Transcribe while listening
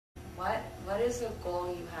what is a goal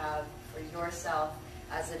you have for yourself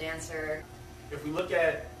as a dancer? If we look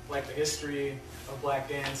at like the history of black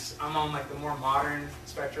dance, I'm on like the more modern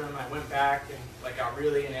spectrum. I went back and like got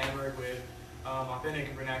really enamored with authentic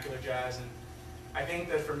and vernacular jazz, and I think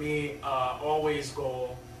that for me, always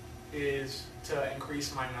goal is to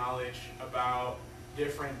increase my knowledge about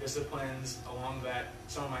different disciplines along that,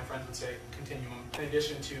 some of my friends would say, continuum, in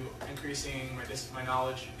addition to increasing my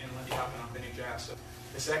knowledge in Lindy Hop and authentic jazz. So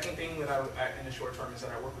the second thing that in the short term is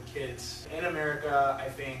that I work with kids. In America, I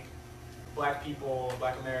think black people,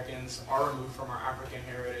 black Americans are removed from our African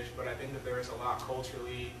heritage, but I think that there is a lot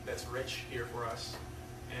culturally that's rich here for us.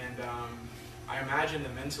 And I imagine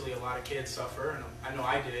that mentally a lot of kids suffer, and I know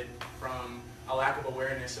I did, from a lack of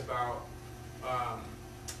awareness about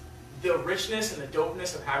the richness and the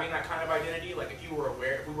dopeness of having that kind of identity. Like if we were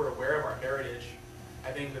aware of our heritage,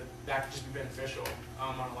 I think that could just be beneficial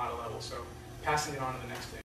on a lot of levels. So passing it on to the next thing.